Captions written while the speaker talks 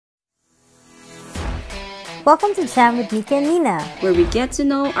Welcome to Jam with Mika and Nina, where we get to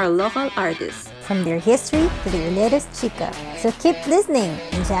know our local artists. From their history to their latest chika. So keep listening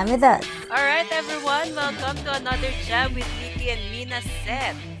and jam with us. Alright everyone, welcome to another Jam with Miki and Mina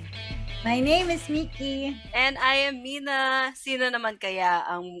set. My name is Miki. And I am Mina. Sino naman kaya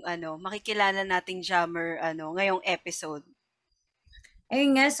ang makikilala nating jammer ngayong episode?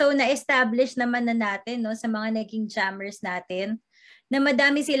 Ayun nga, so na-establish naman na natin sa mga naging jammers natin na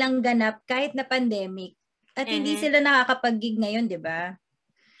madami silang ganap kahit na pandemic. At hindi sila nakakapag-gig ngayon, 'di ba?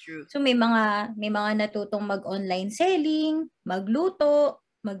 True. So may mga natutong mag-online selling, magluto,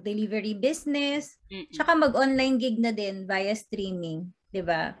 mag-delivery business, tsaka mag-online gig na din via streaming, 'di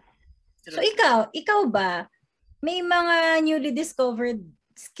ba? So ikaw ba, may mga newly discovered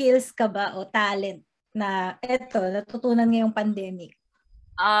skills ka ba o talent na natutunan ngayong pandemic?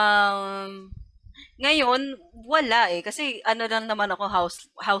 Ngayon wala kasi lang naman ako,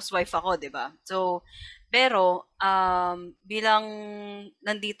 housewife ako, 'di ba? So pero bilang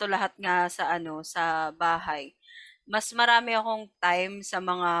nandito lahat nga sa bahay, mas marami akong time sa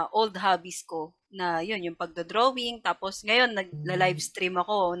mga old hobbies ko na yun, yung pagdo-drawing. Tapos ngayon nag-live stream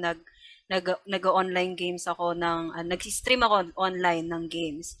ako, nag-online games ako nag-stream ako online ng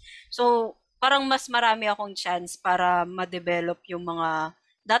games. So parang mas marami akong chance para ma-develop yung mga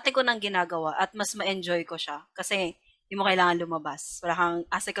dati ko nang ginagawa at mas ma-enjoy ko siya kasi hindi mo kailangan lumabas. Wala kang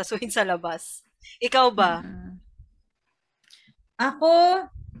asikasuhin sa labas. Ikaw ba? Ako,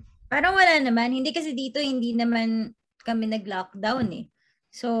 parang wala naman. Hindi kasi dito, hindi naman kami nag-lockdown eh.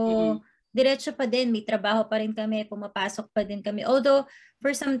 So, diretso pa din. May trabaho pa rin kami. Pumapasok pa din kami. Although,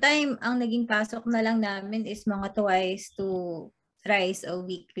 for some time, ang naging pasok na lang namin is mga twice to thrice a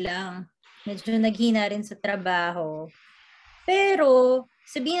week lang. Medyo naghina rin sa trabaho. Pero,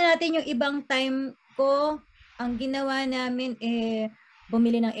 sabihin natin yung ibang time ko, ang ginawa namin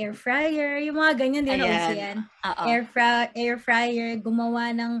bumili ng air fryer, yung mga ganyan din na yan. Air fryer,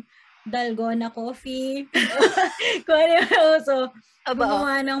 gumawa ng dalgona coffee. Kung ano yung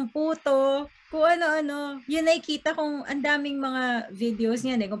gumawa ng puto. Kung ano-ano. Yun nakikita kong ang daming mga videos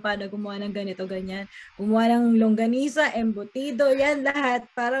niyan kung paano gumawa ng ganito, ganyan. Gumawa ng longganisa, embutido, yan lahat.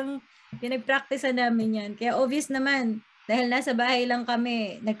 Parang pinag-practice namin yan. Kaya obvious naman, dahil nasa bahay lang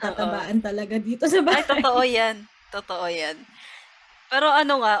kami, nagtatabaan talaga dito sa bahay. Ay, totoo yan. Pero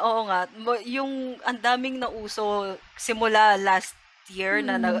oo nga, yung ang daming nauso simula last year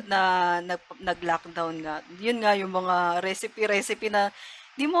na nag-lockdown nga. Yun nga yung mga recipe na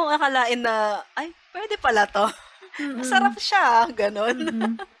di mo akalain na, ay, pwede pala to. Masarap siya,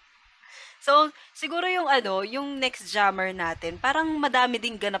 ganon. So, siguro yung next jammer natin, parang madami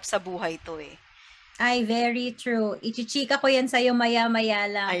ding ganap sa buhay to eh. Ay, very true. Ichichika ko yan sa'yo maya-maya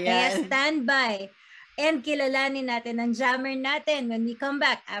lang. Ayan. Kaya standby. And kilalanin natin ang jammer natin when we come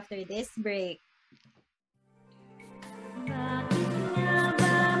back after this break. Bakit nga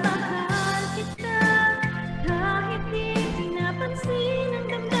ba mahal kita? Kahit di pinapansin ang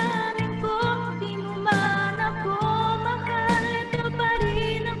damdamin ko, di mo man ako mahal, ito pa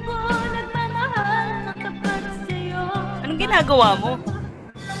rin ako nagmamahal na tapat sa'yo. Anong ginagawa mo?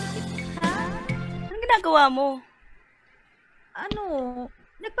 Anong ginagawa mo?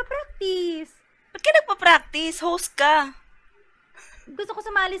 Nagpa-practice. Ba't ka nagpa-practice? Host ka. Gusto ko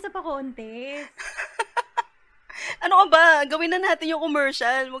sumali sa pa-contest. Ano ka ba? Gawin na natin yung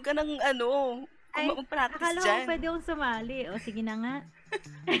commercial. Huwag ka nang mag-practice akala dyan. ko pwede akong sumali. O, sige na nga.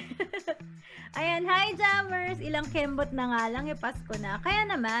 Ayan, hi Jammers! Ilang kembot na nga lang, Pasko na. Kaya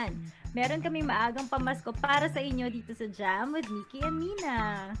naman, meron kaming maagang pamasko para sa inyo dito sa Jam with Miki and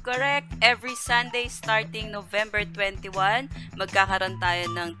Mina. Correct. Every Sunday starting November 21, magkakaroon tayo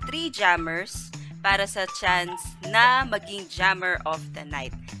ng 3 jammers para sa chance na maging Jammer of the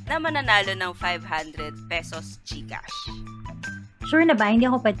Night na mananalo ng 500 pesos GCash. Sure na ba? Hindi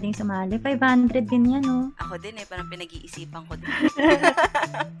ako pwedeng sumali. 500 din yan, Ako din parang pinag-iisipan ko din.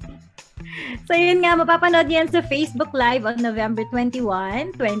 So yun nga, mapapanood yan sa Facebook Live on November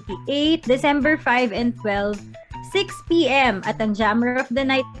 21, 28, December 5 and 12, 6 p.m. At ang Jammer of the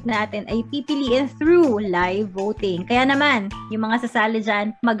Night natin ay pipiliin through live voting. Kaya naman, yung mga sasali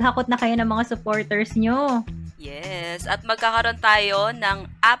dyan, maghakot na kayo ng mga supporters nyo. Yes, at magkakaroon tayo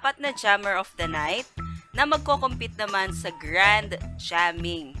ng 4 na Jammer of the Night na magko-compete naman sa Grand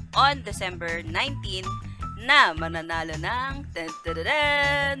Jamming on December 19 na mananalo ng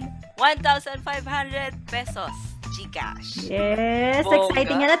 1,500 pesos GCash. Yes, Bongga.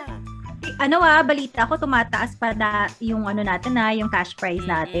 exciting yan. Balita ko, tumataas pa na yung natin yung cash prize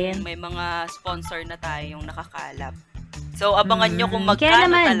natin. May mga sponsor na tayong nakakalap. So, abangan nyo kung Kaya magkano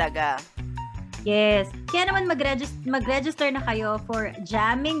naman, talaga. Yes. Kaya naman mag-register na kayo for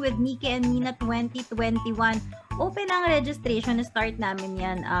Jamming with Nikki and Nina 2021. Open ang registration. Start namin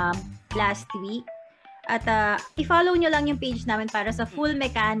yan last week. At i-follow nyo lang yung page namin para sa full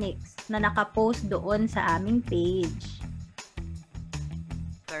mechanics na nakapost doon sa aming page.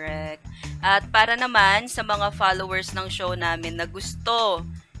 Correct. At para naman sa mga followers ng show namin na gusto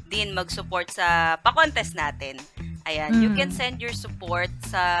din mag-support sa pa-contest natin, ayan, you can send your support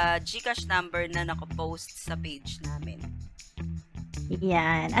sa GCash number na nakapost sa page namin.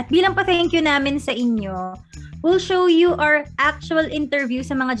 Yan. At bilang pa-thank you namin sa inyo, we'll show you our actual interview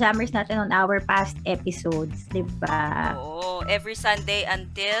sa mga jammers natin on our past episodes, diba? Oo. Every Sunday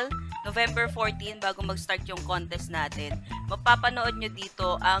until November 14, bago mag-start yung contest natin, mapapanood nyo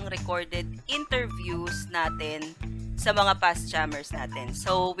dito ang recorded interviews natin sa mga past jammers natin.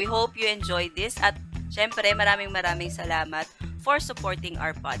 So, we hope you enjoy this at syempre, maraming salamat for supporting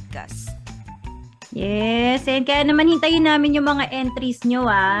our podcast. Yes, and kaya naman hintayin namin yung mga entries nyo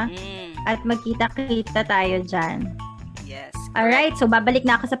Mm. at magkita-kita tayo dyan. Yes. Alright, so babalik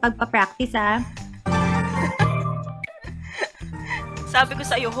na ako sa pagpa-practice Sabi ko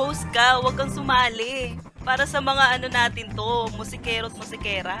sa'yo, host ka, huwag kang sumali. Para sa mga ano natin to, musikero at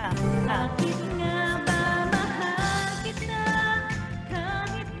musikera. Bakit nga ba mahal kita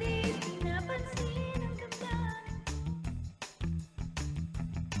kahit di pinapansin ang damdamin?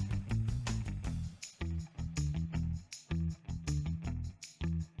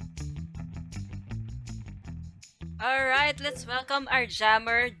 Alright, let's welcome our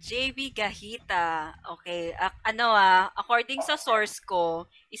jammer, JB Gahita. Okay, according sa source ko,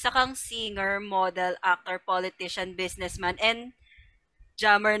 isa kang singer, model, actor, politician, businessman, and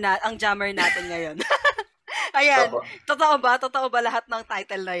ang jammer natin ngayon. Ayan, Opo. totoo ba? Totoo ba lahat ng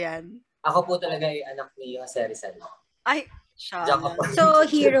title na yan? Ako po talaga ay anak ni Jose Rizal. Ay, siya. Diyan ka po. So,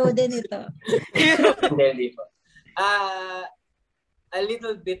 hero din ito. Hindi po. A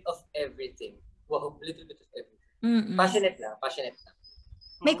little bit of everything. Wow, a little bit of everything. Passionate lang.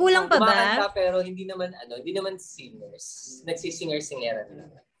 May kulang pa ba? Kumakanta pero hindi naman singers. Nagsisinger-singera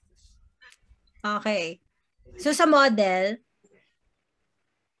lang. Okay. So, sa model,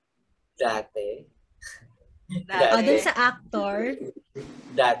 Dati. dun sa actor,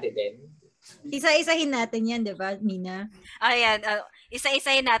 Dati din. isa-isahin natin yan, di ba, Nina? Ayan,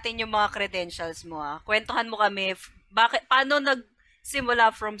 isa-isahin natin yung mga credentials mo. Kwentuhan mo kami, paano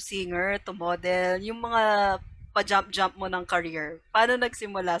nagsimula from singer to model, yung mga pa-jump mo ng career. Paano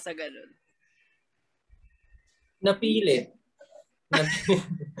nagsimula sa ganun? Napilit.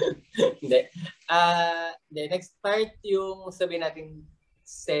 Hindi. Nag-start yung, sabihin natin,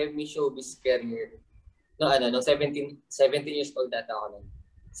 semi-showbiz career. Nung 17 years old data ako nun.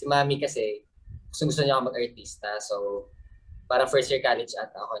 Si Mami kasi, gusto niya ako mag-artista. So, para first year college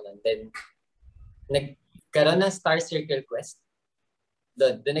ata ako nun. Then, nagkaroon ng Star Circle Quest.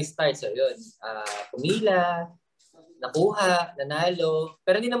 Doon nag-start. So, yun. Pumila, nakuha, nanalo.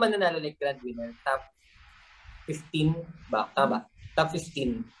 Pero hindi naman nanalo like grand winner. Top 15 ba? Tama. Top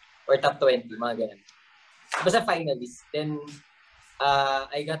 15 or top 20, mga ganun. Basta finalist. Then,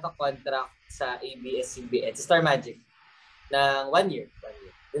 I got a contract sa ABS-CBN, sa Star Magic, ng 1 year.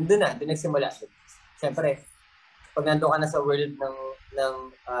 Doon nagsimula. Siyempre, pag nandun ka na sa world ng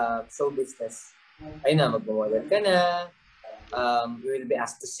show business, ayun na, mag-model ka na, you will be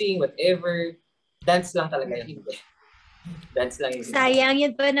asked to sing, whatever. Dance lang talaga yun. Dance lang yun. Sayang,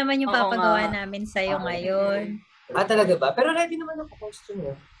 yun pa naman yung Oo papagawa nga. namin sa'yo ngayon. Talaga ba? Pero ready naman ako costume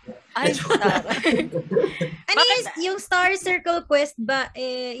yun. Ay, Ano yung Star Circle Quest ba,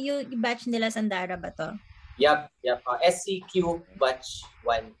 yung batch nila Sandara ba to? Yup. SCQ Batch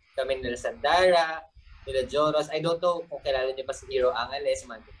 1. Kami nila Sandara, nila Joros. I don't know kung kilala niyo pa si Hero Angales.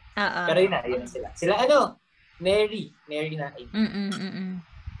 Pero yun na sila. Sila Mary na. Yan.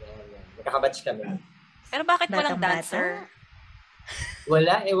 Nakakabatch kami. pero bakit walang Batang-bata. dancer?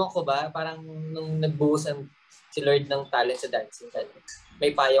 Wala, ewan ko ba, parang nung nagbuhusan si Lord ng talent sa dancing,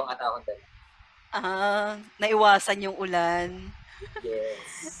 may payong ata akong dala. Naiwasan yung ulan.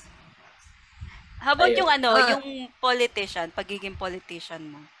 Yes. How about Ayun. yung yung politician, pagiging politician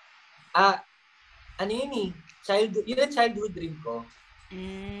mo? Yun yun ang childhood dream ko.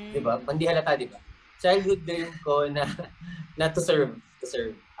 Mm. Diba? Hindi halata, diba? Childhood dream ko na to serve.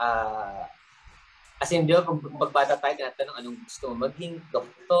 As in, di ba, pagbata tayo, tinatanong anong gusto mo maging,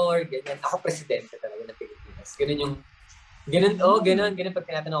 doktor, ganyan. Ako, presidente talaga ng Pilipinas. Ganun. Pag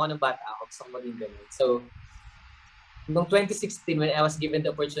tinatanong ako ng bata ako, gusto ko maging ganun. So, noong 2016, when I was given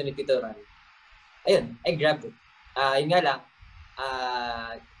the opportunity to run, ayun, I grabbed it. Yun nga lang,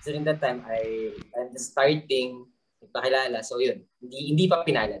 during that time, I'm just starting, pakilala. So, yun, hindi pa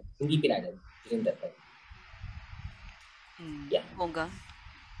pinalad. Hindi pinalad. during that time. Yeah. Bongga.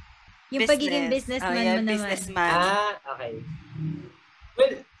 Yung pagiging businessman mo naman. Businessman. Okay.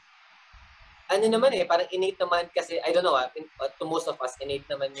 Well, ano naman parang innate naman kasi, I don't know, to most of us, innate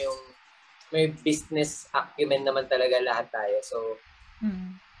naman yung may business acumen naman talaga lahat tayo. So,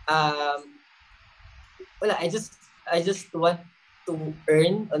 wala, I just want to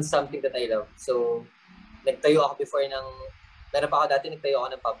earn on something that I love. So, nagtayo ako before meron pa ako dati, nagtayo ako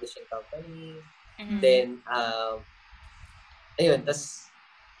ng publishing company. Then, ayun, tas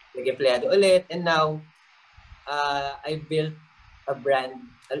nag-empleyado ulit. And now, I built a brand,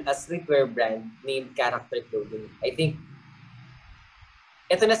 a streetwear brand named Character Clothing. I think,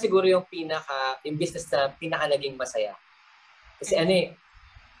 ito na siguro yung business na pinaka naging masaya. Kasi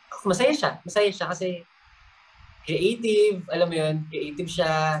masaya siya kasi creative, alam mo yun, creative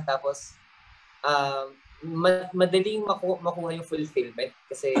siya, tapos madaling makuha yung fulfillment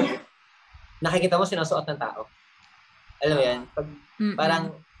kasi nakikita mo sinusuot ng tao. Alam mo yan,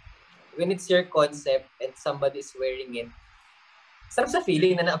 parang when it's your concept and somebody is wearing it, sarap sa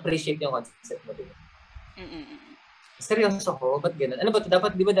feeling na na-appreciate yung concept mo din. Seryoso ko? Ba't gano'n? Ano ba ito?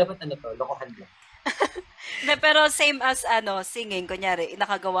 Di ba dapat lokohan lang? Pero same as singing, kunyari,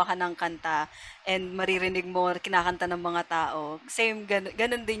 nakagawa ka ng kanta and maririnig mo, kinakanta ng mga tao. Same,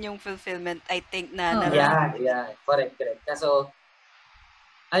 ganun din yung fulfillment, I think, na Yeah. Correct. Kaso,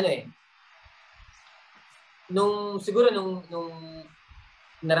 siguro nung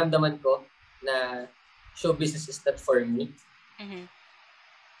naramdaman ko na show business is not for me,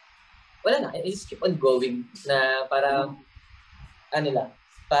 wala na, I just keep on going na para,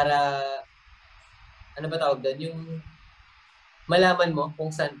 ano ba tawag doon? Yung malaman mo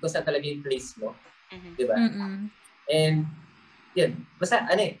kung saan talaga yung place mo. Di ba? And, yun. Basta,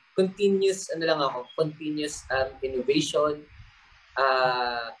 continuous innovation,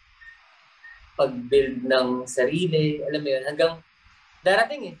 pag-build ng sarili, alam mo yun, hanggang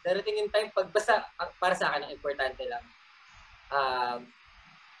darating yung time, basta, para sa akin, ang importante lang,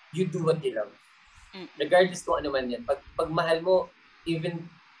 you do what you love. Regardless kung ano man yan. Pag mahal mo, even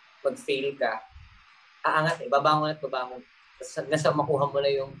mag-fail ka, aangat babangon. Nasa makuha mo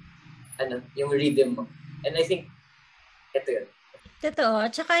na yung rhythm mo. And I think, ito yun. Totoo.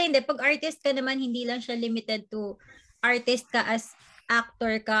 Tsaka hindi, pag artist ka naman, hindi lang siya limited to artist ka as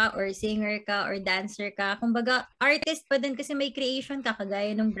actor ka or singer ka or dancer ka. Kumbaga, artist pa din kasi may creation ka,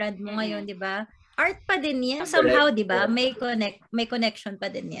 kagaya ng brand mo ngayon, di ba? Art pa din yan. Somehow, di ba? May connection pa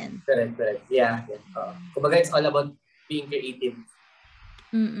din yan. Correct. Yeah. Kumbaga, it's all about being creative.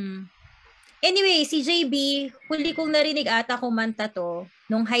 Anyway, si JB, huli kong narinig ata kumanta to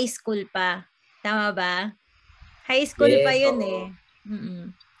nung high school pa. Tama ba? High school pa yun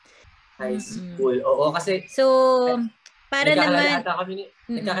High school. Oo, kasi so, para naman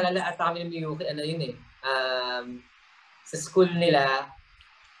nagkakalala ata kami ni Miyuki, sa school nila,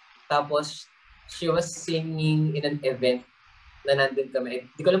 tapos she was singing in an event na nandun kami.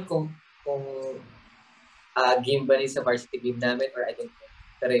 Hindi ko alam kung game ba rin sa varsity game namin or I don't know.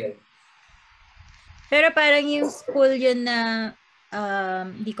 Pero yun. Pero parang yung school yun na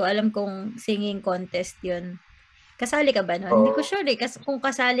hindi ko alam kung singing contest yun. Kasali ka ba nun? Hindi ko sure kung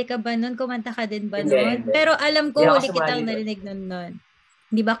kasali ka ba nun, kumanta ka din ba nun? Hindi. Pero alam ko huli kitang narinig nun.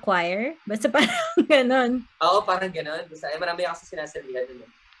 Hindi ba choir? Basta parang ganon. Oo, parang ganon. Basta marami kasi sinasabihan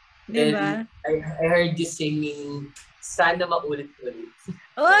nun. Diba? I heard you singing Sana Maulit-ulit.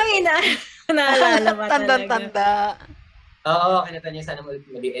 Oy, naalala pa talaga. Tanda-tanda. Oo, kinata niya Sana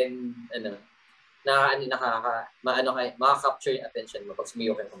Maulit-ulit and makaka-capture yung attention mo pag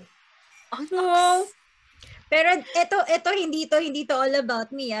sumiyo ka mo. Pero ito hindi to all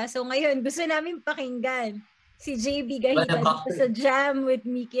about me So ngayon gusto namin pakinggan si JB Gahita dito sa Jam with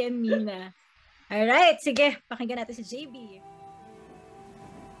Mickey and Mina. Alright, sige, pakinggan natin si JB.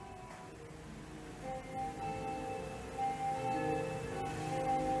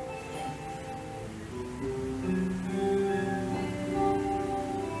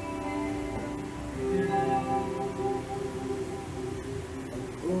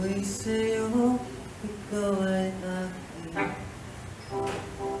 Ako'y sa'yo, ikaw ay akin.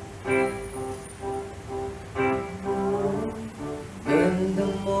 Ganda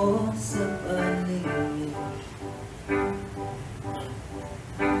mo sa paligid.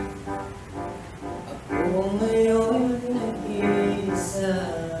 Ako ngayon nag-iisa.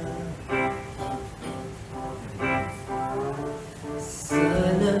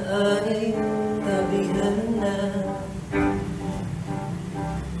 Sana ay tabihan na.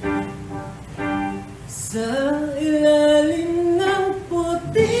 Sa ilalim ng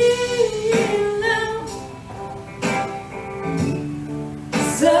puting ilaw,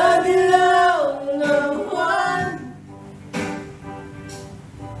 sa dilaw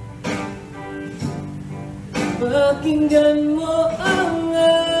Pakinggan mo ang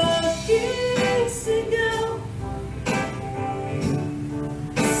aking sigaw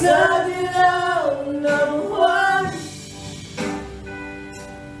sa dilaw na buwan.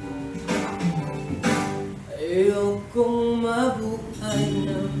 Ayokong mabuhay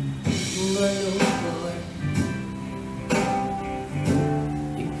ng malungkot.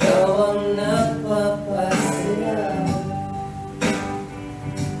 Ikaw ang nagpapasaya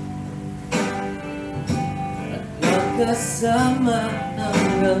at magkasama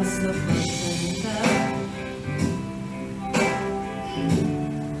hanggang sa pagpunta.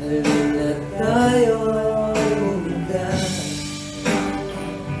 Halina tayo'y umigas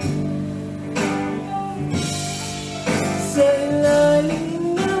sa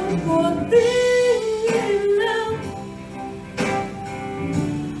ilalim ng konting ilaw,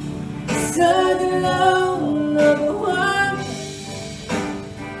 sa dilaw na buwan.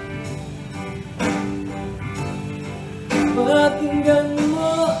 Pakinggan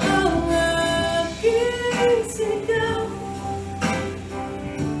mo ang aking sigaw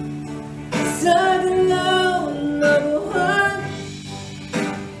sa dilaw na buwan.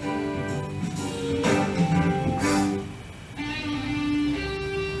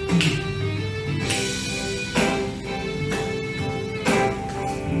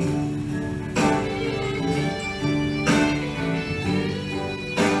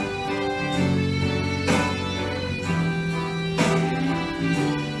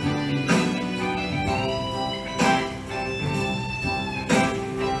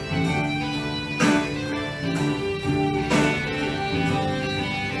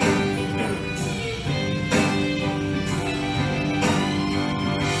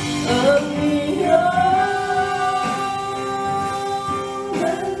 Ang iyong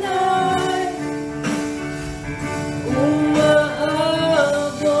balay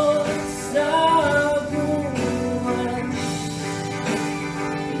umaabot sa buwan.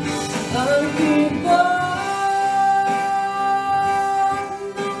 Ang tibok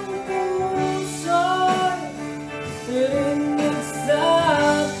ng puso'y rinig sa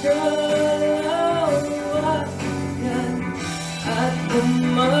kalawakan at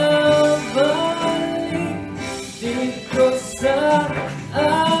bumabalik dito sa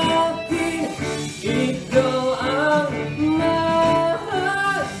akin. Ikaw ang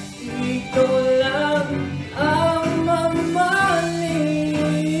mahal, ikaw lang ang mamahalin.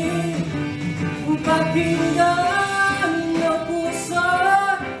 Pakinggan na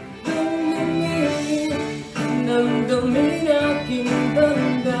puso't dumingin, damdamin aking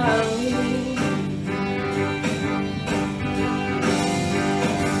damdamin.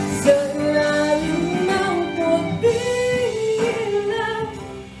 Sa ilalim ng puting ilaw,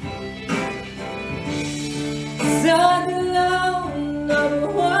 sa dilaw na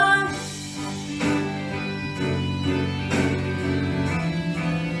buwan.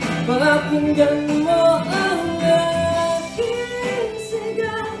 Pakinggan mo ang aking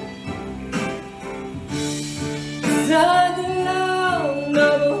sigaw sa dilaw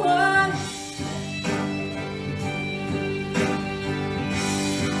na buwan.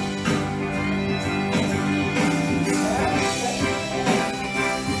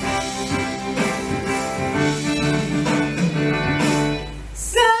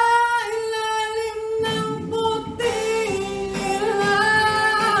 Sa ilalim ng puting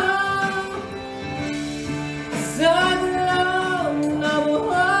ilaw, sa dilaw na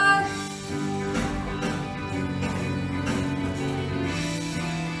buwan.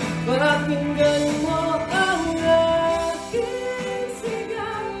 Pakinggan mo ang aking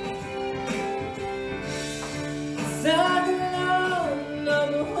sigaw sa dilaw na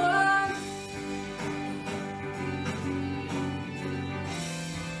buwan.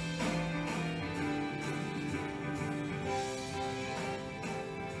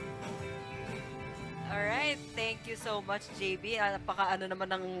 Alright, thank you so much, JB. Napaka-ano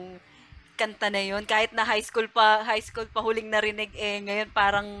naman ng kanta na yun. Kahit na high school pa huling narinig ngayon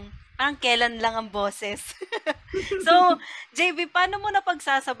parang kailan lang ang boses. So, JB, paano mo na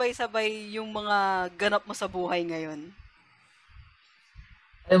pagsasabay-sabay yung mga ganap mo sa buhay ngayon?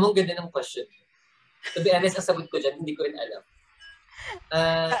 Alam mo, ang ganda ng question. To be honest, ang sagot ko dyan, hindi ko rin alam.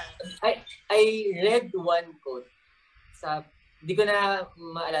 I read one quote hindi ko na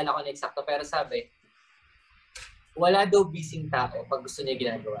maalala kung ano eksakto, pero sabi, wala daw busy tao pag gusto niya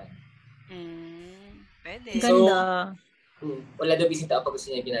ginagawa. Pwede. Ganda. Wala daw busy tao pag gusto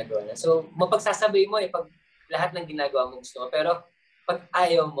niya ginagawa na. So, mapagsasabay mo pag lahat ng ginagawa mo gusto mo. Pero, pag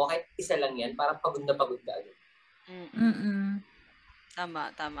ayaw mo, kahit isa lang yan, parang pagod na pagod ka agad. Tama.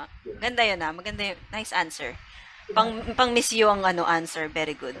 Ganda yun Maganda yun. Nice answer. Pang Miss You ang answer.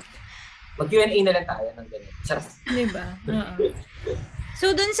 Very good. Mag-Q&A na lang tayo ng ganun. Charas. Di ba? Oo.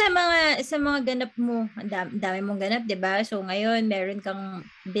 So dun sa mga ganap mo, ang dami mong ganap, 'di ba? So ngayon meron kang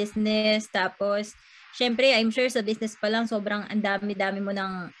business, tapos syempre I'm sure sa business pa lang sobrang ang dami-dami mo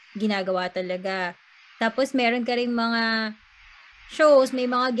nang ginagawa talaga. Tapos meron ka ring mga shows, may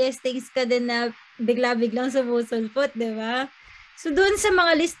mga guestings ka din na bigla-biglang sumusulpot, 'di ba? So doon sa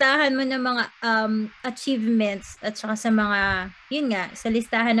mga listahan mo ng mga achievements at saka sa mga yun nga, sa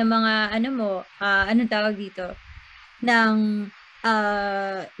listahan ng mga ano mo, anong tawag dito? Ng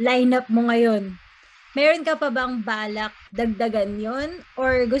lineup mo ngayon. Meron ka pa bang balak dagdagan yon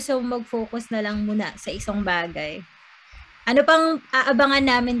or gusto mo mag-focus na lang muna sa isang bagay? Ano pang aabangan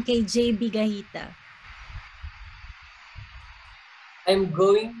namin kay JB Gahita? I'm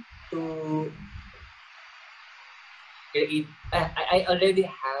going to create, I already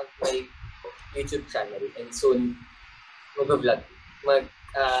have my YouTube channel and soon mag-vlog.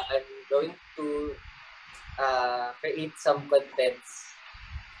 I'm going to create some contents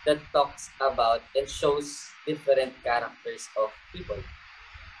that talks about and shows different characters of people.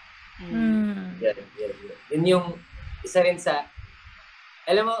 Yun yung isa rin sa,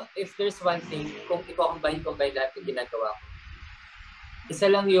 alam mo, if there's one thing, kung i-combine lahat yung ginagawa ko, isa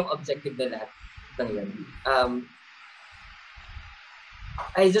lang yung objective na lahat ng yun.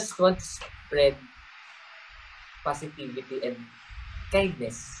 I just want to spread positivity and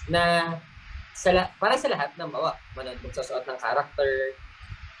kindness na para sa lahat na magsusuot ng character,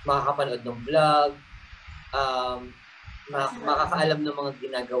 makakapanood ng vlog, makakaalam ng mga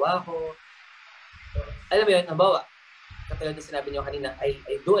ginagawa ko. Alam mo yun, halimbawa, katulad na sinabi niyo kanina, I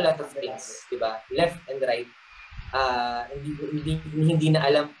do a lot of things, di ba? Left and right. Hindi na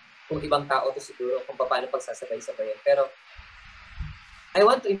alam kung ibang tao to siguro kung paano pagsasabay-sabayan. Pero I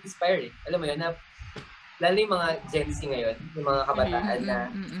want to inspire it. Alam mo yun, na lalo yung mga Gen Z ngayon, yung mga kabataan na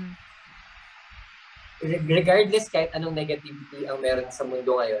regardless kahit anong negativity ang meron sa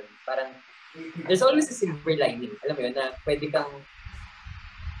mundo ngayon, parang there's always a silver lining. Alam mo yun, na pwede kang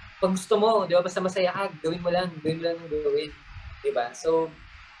pag gusto mo, di ba, basta masaya ka, gawin mo lang ng gawin. Di ba? So,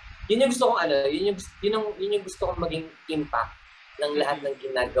 yun yung gusto kong yun yung gusto kong maging impact ng lahat ng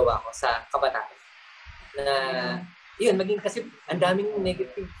ginagawa ko sa kabataan. Na, yun, maging kasi ang daming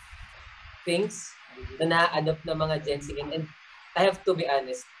negative things na na-adopt ng mga Gen Z. And I have to be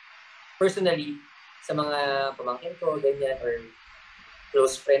honest, personally, sa mga pamangkin ko, ganyan, or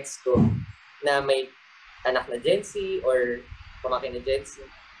close friends ko na may anak na Gen Z or pamangkin na Gen Z.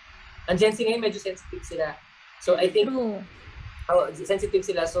 Ang Gen Z ngayon medyo sensitive sila. So I think, sensitive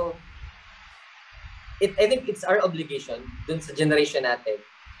sila. So I think it's our obligation dun sa generation natin,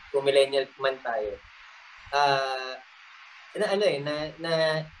 kung millennial man tayo,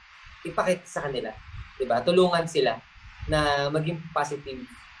 na ipakita sa kanila, 'di ba? Tulungan sila na maging positive,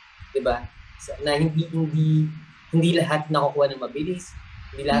 'di ba? Na hindi lahat nakukuha ng mabilis,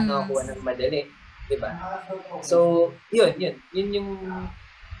 hindi lahat nakukuha ng madali, 'di ba? So, yun yung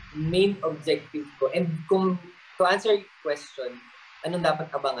main objective ko. And kung to answer your question, anong dapat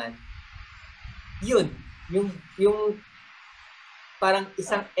abangan? Yun, yung parang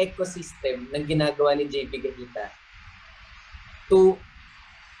isang ecosystem ng ginagawa ni JP Gahita to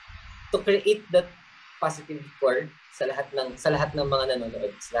create that positive core sa lahat ng mga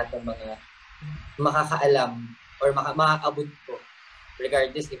nanonood, sa lahat ng mga makakaalam or makakaabot ko,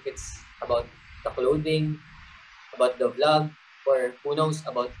 regardless if it's about the clothing, about the vlog, or who knows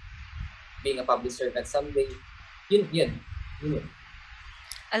about being a public servant someday. Yun.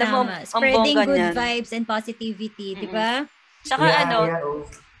 Alam mo, spreading ang bongga good niyan. vibes and positivity, di ba? Tsaka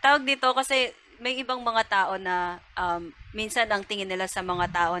tawag dito kasi may ibang mga tao na minsan ang tingin nila sa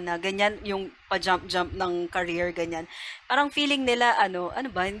mga tao na ganyan yung pa-jump ng career, ganyan. Parang feeling nila, ano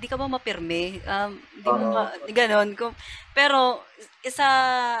ba, hindi ka ba mapirme? Hindi mo ganon. Pero,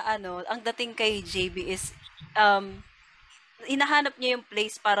 ang dating kay JB is, hinahanap niya yung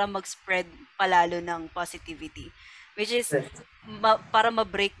place para mag-spread palalo ng positivity. Which is, para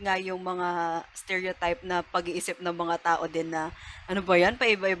ma-break nga yung mga stereotype na pag-iisip ng mga tao din na, ano ba yan,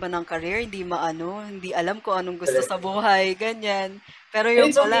 paiba-iba ng career, hindi alam ko anong gusto sa buhay, ganyan. Pero yung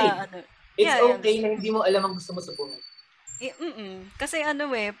pala, It's okay na hindi mo alam ang gusto mo sa buhay. Kasi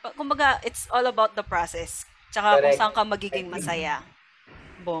kumbaga, it's all about the process. Tsaka kung saan ka magiging masaya.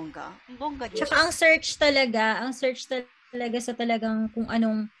 Bongga niya. Tsaka ang search talaga sa talagang kung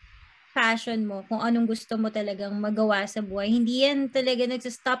anong passion mo, kung anong gusto mo talagang magawa sa buhay. Hindi yan talaga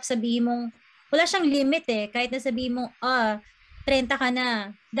nagsistop, sabihin mong, wala siyang limit kahit na sabihin mong, 30 ka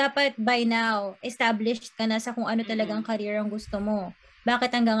na, dapat by now, established ka na sa kung ano talagang career ang gusto mo.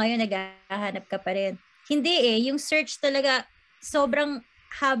 Bakit hanggang ngayon naghahanap ka pa rin? Hindi yung search talaga, sobrang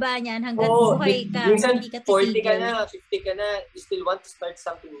haba niyan hanggat Oo, buhay ka, minsan hindi ka 40 ka titigil. na, 50 ka na, you still want to start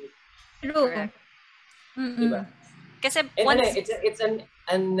something new. True. Correct. Diba? Kasi And once, it's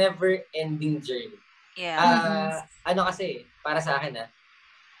a never-ending journey. yeah. Ano kasi, para sa akin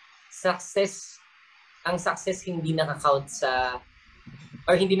ang success hindi nakakount sa,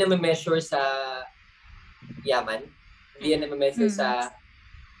 or hindi na measure sa yaman, hindi na measure sa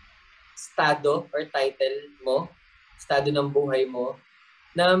estado or title mo, estado ng buhay mo,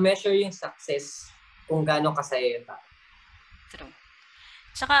 na measure yung success kung gaano kasaya yung tao. True.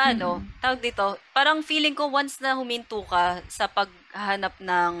 Tsaka tawag dito, parang feeling ko once na huminto ka sa paghahanap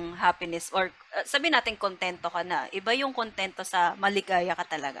ng happiness or sabihin natin kontento ka na, iba yung kontento sa maligaya ka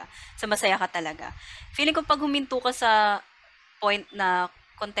talaga, sa masaya ka talaga. Feeling ko pag huminto ka sa point na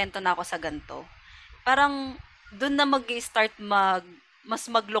kontento na ako sa ganito, parang dun na mag-start mas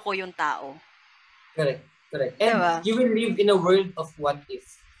magloko yung tao. Correct. And diba? you will live in a world of what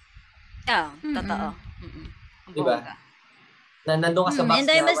if. Yeah, totoo. Diba? Na nandun ka sa box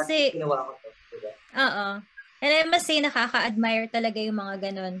And I na must say, ginawa ko to. Diba? Oo. And I must say, nakaka-admire talaga yung mga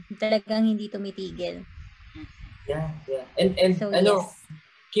ganon. Talagang hindi tumitigil. Yeah. And So, yes. yes.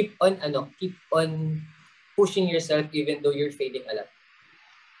 keep on pushing yourself even though you're failing a lot.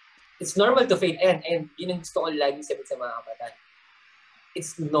 It's normal to fail. And yun ang gusto ko lagi sabihin sa mga kabataan.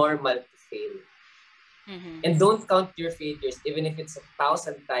 It's normal to fail. And don't count your failures. Even if it's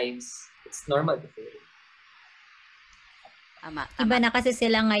 1,000 times, it's normal to fail. Tama. Iba na kasi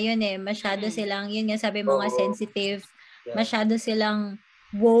sila ngayon masyado silang, yun nga sabi mo nga, sensitive, masyado silang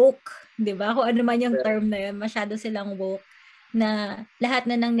woke, di ba? Kung ano man yung term na yun, masyado silang woke, na lahat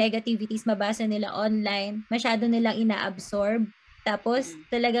na ng negativities mabasa nila online, masyado nilang ina-absorb, tapos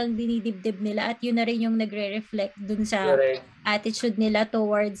talagang dinidibdib nila at yun na rin yung nagre-reflect dun sa attitude nila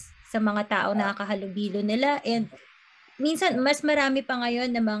towards sa mga tao na nakahalubilo nila. And minsan, mas marami pa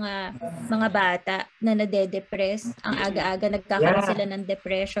ngayon na mga bata na nade-depress. Ang aga-aga nagkakaroon sila ng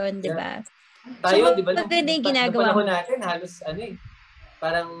depression, di ba? Tayo, So, di ba? maganda yung ginagawa mo. natin, halos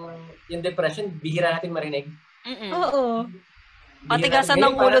parang yung depression, bihira natin marinig. Oo. Patigasan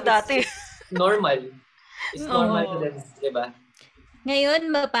ng ulo dati. Normal. It's normal to them, di ba? Ngayon,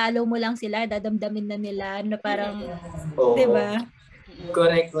 mapalo mo lang sila, dadamdamin na nila na parang, Oo. di ba?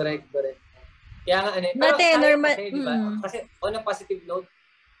 Correct. Kaya nga, pero normal. kasi, di ba? Kasi on a positive note,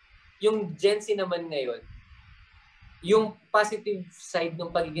 yung Gen Z naman ngayon, yung positive side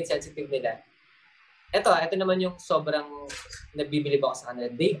ng pagiging sensitive nila, ito naman yung sobrang nabibilib ako sa kanila.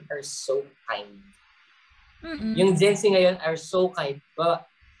 They are so kind. Yung Gen Z ngayon are so kind.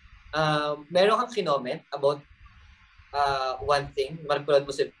 Meron kang kinoment about one thing, marapulad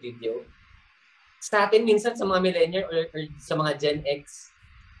mo sa video. Sa atin, minsan sa mga millennial or sa mga Gen X,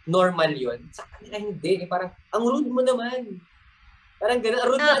 normal yun. Sa kanila hindi. Parang, ang rude mo naman. Parang gano'n.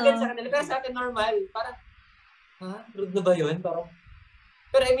 Rude na agad sa kanila. Pero sa atin normal. Parang, rude na ba yun? Parang,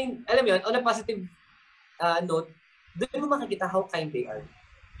 pero I mean, alam mo yun, on a positive note, doon mo makikita how kind they are.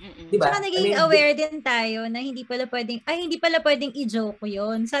 Diba? Saka naging aware din tayo na hindi pala pwedeng i-joke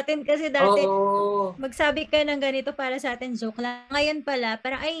yun. Sa atin kasi dati, magsabi ka ng ganito para sa atin joke lang. Ngayon pala,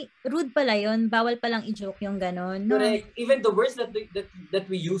 parang rude pala yun. Bawal palang i-joke yung ganon. No? Correct. Even the words that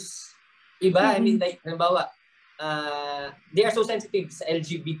we use, iba, I mean, like, halimbawa, they are so sensitive sa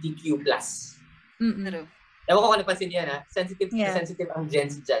LGBTQ+. True. Ewan ko kung napansin niya sensitive ang Gen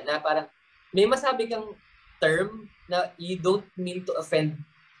Z dyan, na parang may masabi kang term na you don't mean to offend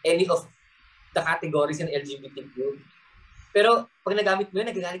any of the categories in LGBTQ. Pero pag nagamit mo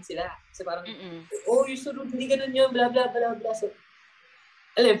yun, nagagalit sila. Kasi parang, you're so rude, hindi ganun yun, blah, blah, blah, blah. So,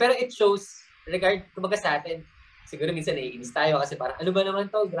 pero it shows, kumbaga sa atin, siguro minsan naiinis tayo kasi parang, ano ba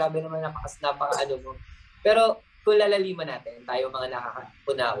naman to? Grabe naman, napaka-ano mo. Pero kung lalaliman natin, tayo mga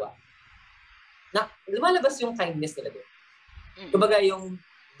nakakapunawa, na lumalabas yung kindness nila doon. Kumbaga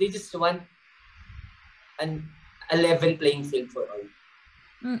they just want a level playing field for all.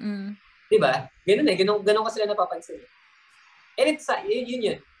 Diba? Ganun ka sila napapansin. And it's,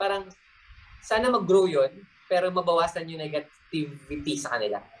 yun. Parang, sana mag-grow yun, pero mabawasan yung negativity sa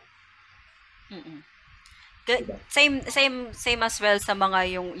kanila. Same as well sa mga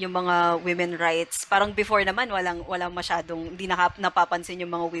yung mga women rights. Parang before naman walang masyadong hindi napapansin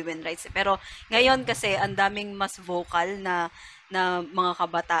yung mga women rights. Pero ngayon kasi ang daming mas vocal na mga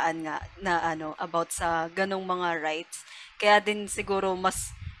kabataan nga na about sa ganong mga rights. Kaya din siguro mas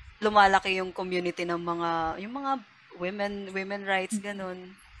lumalaki yung community ng yung mga women rights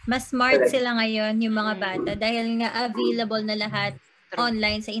ganon. Mas smart sila ngayon yung mga bata dahil nga available na lahat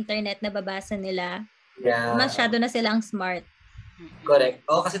online sa internet na babasa nila. Yeah. Masyado na silang smart. Correct.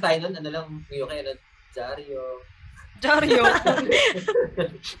 Kasi tayo nun, yung kay Dario. Jaryo.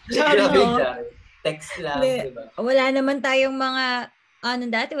 Grabe, Oo. Jari. Text lang, Hindi. di ba? Wala naman tayong mga,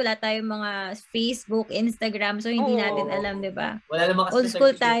 dati wala tayong mga Facebook, Instagram, so hindi Oo. natin alam, di ba? Wala namang kasi Old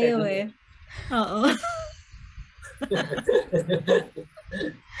school certificate tayo dun eh. Oo.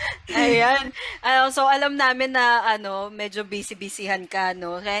 Ayan. So alam namin na medyo busy-busyhan ka,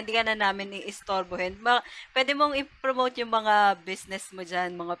 no? Kaya hindi ka na namin iistorbohin. Pwede mong i-promote yung mga business mo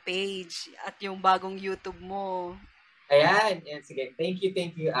dyan, mga page, at yung bagong YouTube mo. Ayan, sige. Thank you,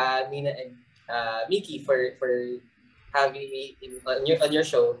 Mina and Mickey for having me on your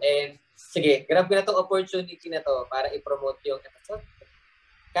show. And sige, grab ko na tong opportunity na to para i-promote yung episode.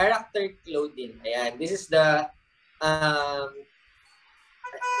 Character Clothing. Ayan, this is the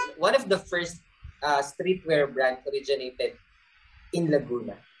one of the first streetwear brand originated in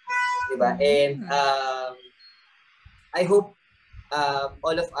Laguna. Diba? And I hope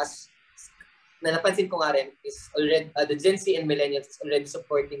all of us na napansin ko nga rin is already the Gen Z and millennials is already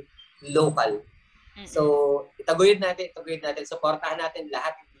supporting local. So, itaguyod natin, supportahan natin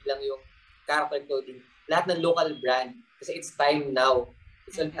lahat, hindi lang yung character clothing, lahat ng local brand kasi it's time now.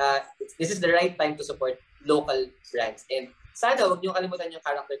 This is the right time to support local brands. And sana huwag niyo kalimutan yung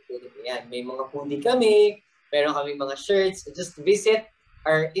character clothing. Yan, may mga hoodie kami, meron kami mga shirts. Just visit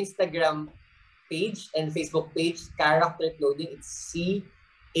our Instagram page and Facebook page, Character Clothing. It's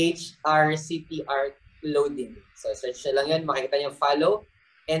CHRCTR Clothing. So search na lang yun, makikita niyo follow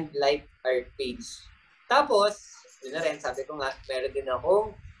and like our page. Tapos, yun na rin, sabi ko nga, meron din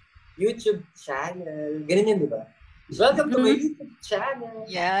akong YouTube channel. Ganun yun, di ba? Welcome to my YouTube channel.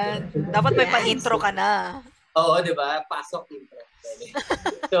 Yan. Dapat may pa-intro ka na. Oo, di ba? Pasok intro.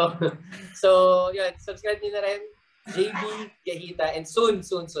 So, yun. Subscribe niyo na rin. JB Gahita. And soon,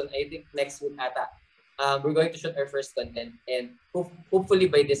 I think next week ata, we're going to shoot our first content. And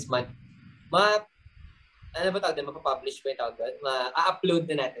hopefully by this month, mapapublish ba yung tawag doon? Ma-upload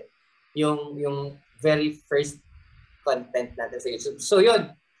na natin yung very first content natin sa YouTube. So,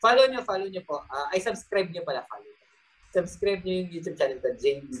 yun. Follow nyo po. Subscribe nyo pala. Subscribe nyo yung YouTube channel ko,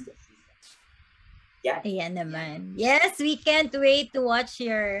 JB Gahita. Yeah. Ayan naman. Yes, we can't wait to watch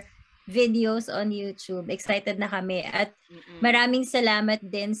your videos on YouTube. Excited na kami. At maraming salamat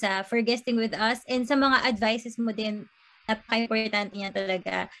din for guesting with us and sa mga advices mo din. Napaka-importante niya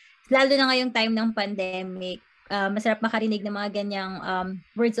talaga. Lalo na ngayong time ng pandemic. Masarap makarinig ng mga ganyang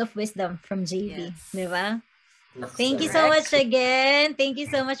words of wisdom from JB. Yes. Di ba? Thank you so much again. Thank you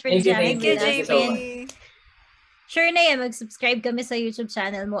so much for Thank jamming you, with us. JB. Sure na yan, mag-subscribe kami sa YouTube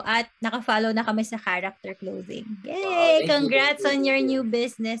channel mo at naka-follow na kami sa Character Clothing. Yay! Wow, Congrats thank you. on your new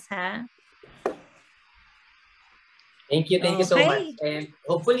business, ha? Thank you so Okay. much. And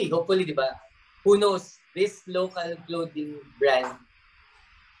hopefully, di ba, who knows, this local clothing brand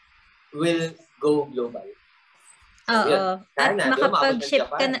will go global. Oo. Yun. At Sana, di ba,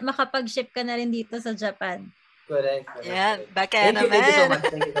 makapag-ship ka na rin dito sa Japan. Correct. Yan. Baka Thank you so naman. much.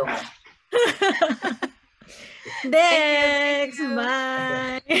 Thank you so much. Dex!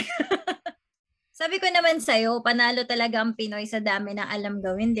 Bye! Sabi ko naman sa'yo, panalo talaga ang Pinoy sa dami ng alam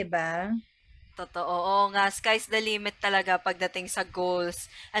gawin, di ba? Totoo. Oo nga, sky's the limit talaga pagdating sa goals.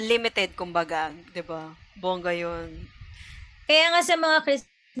 Unlimited, kumbaga. 'Di ba? Bongga yun. Kaya nga sa mga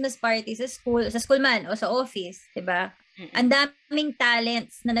Christmas party sa school man o sa office, 'di ba? Ang daming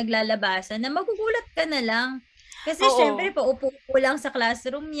talents na naglalabasan na magugulat ka na lang. Kasi Oo. syempre paupo-upo lang sa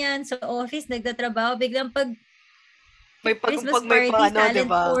classroom 'yan, sa office nagtatrabaho, biglang pag May Christmas pag may party paano, 'di talent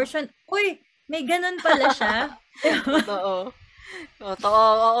ba? portion, uy, may ganun pala siya. Totoo.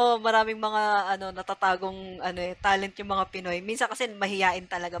 Oo, maraming mga natatagong talent yung mga Pinoy. Minsan kasi mahiyain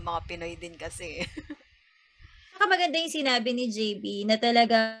talaga mga Pinoy din kasi. Saka maganda yung sinabi ni JB na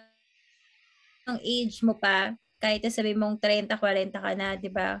talaga ang age mo pa, kahit sabi mong 30, 40 ka na,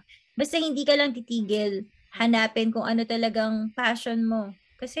 di ba? Basta hindi ka lang titigil, hanapin kung ano talagang passion mo.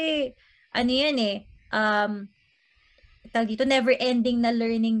 Kasi, yan tawag dito, never ending na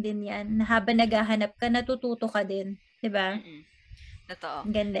learning din yan. Na habang naghahanap ka, natututo ka din. Di ba? Totoo.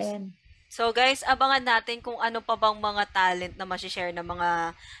 Ang ganda yan. So guys, abangan natin kung ano pa bang mga talent na ma-share ng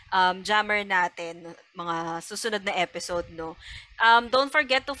mga jammer natin, mga susunod na episode, no. Don't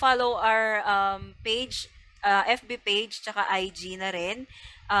forget to follow our page, FB page, tsaka IG na rin,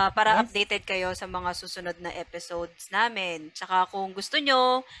 para Yes. updated kayo sa mga susunod na episodes namin. Tsaka kung gusto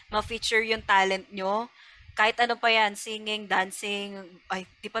nyo, ma-feature yung talent nyo, kahit ano pa yan, singing, dancing, ay,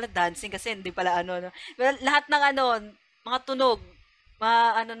 di pala dancing kasi hindi pala no. Well, lahat ng mga tunog,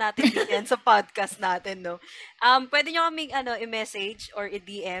 natin dito yan sa podcast natin, no. Pwede nyo kaming i-message or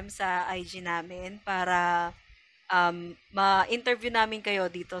i-DM sa IG namin para ma-interview namin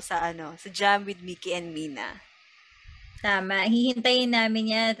kayo dito sa sa Jam with Mickey and Mina. Tama. Hihintayin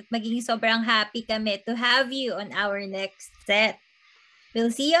namin yan at magiging sobrang happy kami to have you on our next set. We'll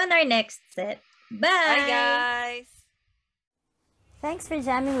see you on our next set. Bye, Bye! guys! Thanks for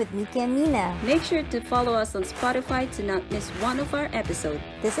jamming with Miki and Mina. Make sure to follow us on Spotify to not miss one of our episodes.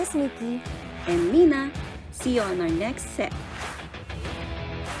 This is Miki. And Mina, see you on our next set.